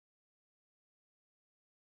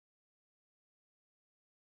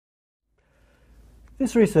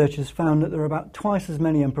This research has found that there are about twice as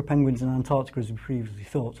many emperor penguins in Antarctica as we previously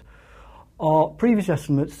thought. Our previous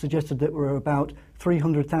estimates suggested that there were about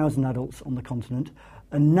 300,000 adults on the continent,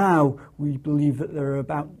 and now we believe that there are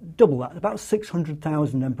about double that, about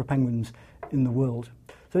 600,000 emperor penguins in the world.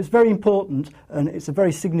 So it's very important, and it's a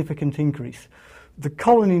very significant increase. The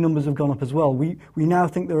colony numbers have gone up as well. We now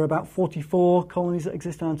think there are about 44 colonies that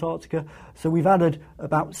exist in Antarctica, so we've added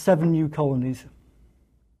about 7 new colonies.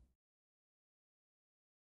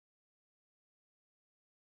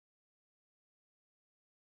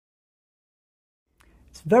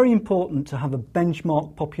 It's very important to have a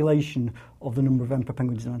benchmark population of the number of emperor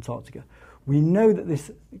penguins in Antarctica. We know that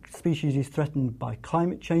this species is threatened by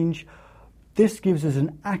climate change. This gives us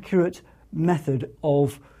an accurate method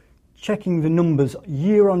of checking the numbers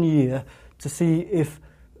year on year to see if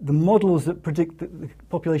the models that predict that the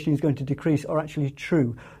population is going to decrease are actually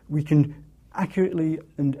true. We can accurately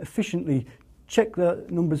and efficiently check the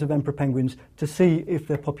numbers of emperor penguins to see if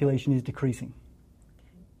their population is decreasing.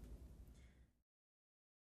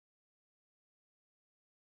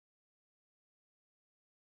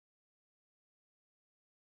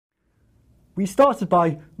 We started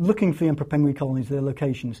by looking for the emperor penguin colonies, their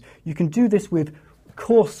locations. You can do this with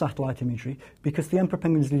coarse satellite imagery because the emperor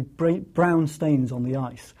penguins leave brown stains on the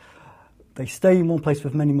ice. They stay in one place for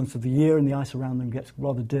many months of the year and the ice around them gets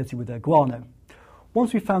rather dirty with their guano.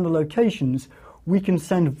 Once we've found the locations, we can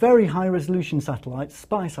send very high-resolution satellites,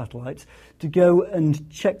 spy satellites, to go and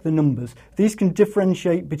check the numbers. These can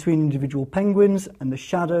differentiate between individual penguins and the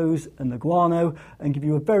shadows and the guano and give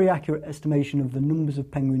you a very accurate estimation of the numbers of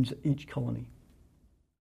penguins at each colony.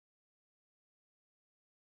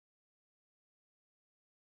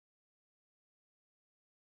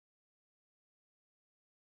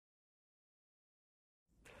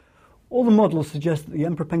 All the models suggest that the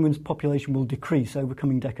emperor penguin's population will decrease over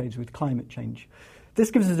coming decades with climate change.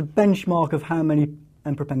 This gives us a benchmark of how many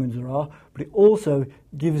emperor penguins there are, but it also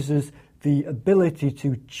gives us the ability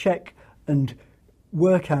to check and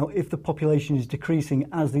work out if the population is decreasing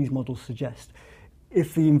as these models suggest.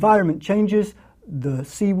 If the environment changes, the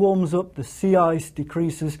sea warms up, the sea ice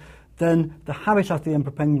decreases, then the habitat of the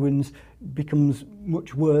emperor penguins becomes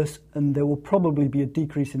much worse and there will probably be a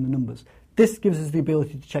decrease in the numbers. This gives us the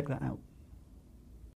ability to check that out.